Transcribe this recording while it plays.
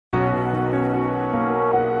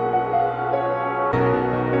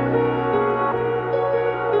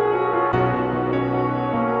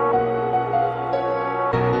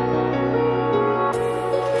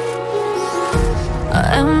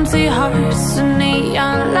empty hearts and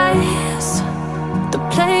neon lights. They're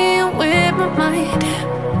playing with my mind.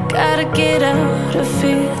 Gotta get out of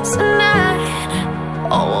here tonight.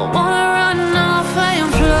 Oh, I wanna run off and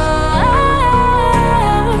fly.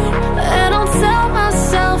 And I'll tell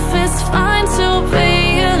myself it's fine to be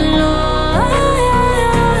alone,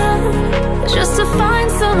 just to find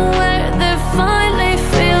somewhere that finally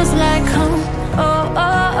feels like home. Oh,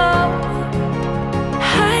 oh, oh.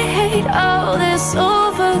 I hate all this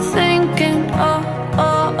overthinking. Oh,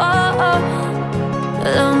 oh, oh, oh.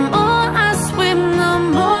 The more I swim, the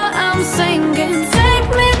more I'm sinking. Take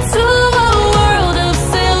me to a world of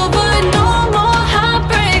silver. No more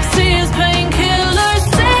heartbreaks, tears, painkillers.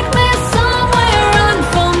 Take me somewhere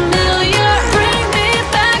unfamiliar. Bring me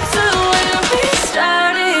back to where we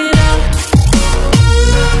started out.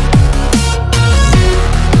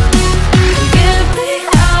 Get me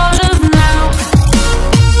out of now,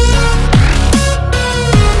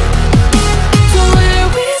 to where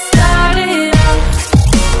we started out.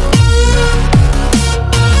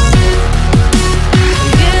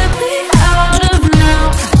 Get me out of now,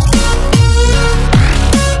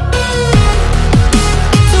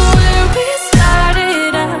 to where we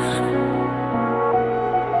started out.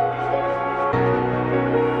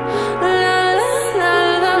 La la la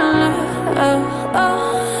la la, oh, oh.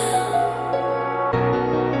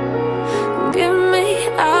 Get me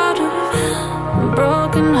out of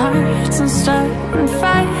broken hearts and starting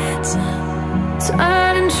fights,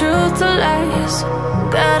 turning truth to lies.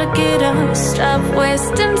 Gotta get up, stop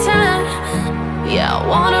wasting time. Yeah, I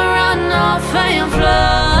wanna run off and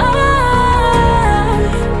fly.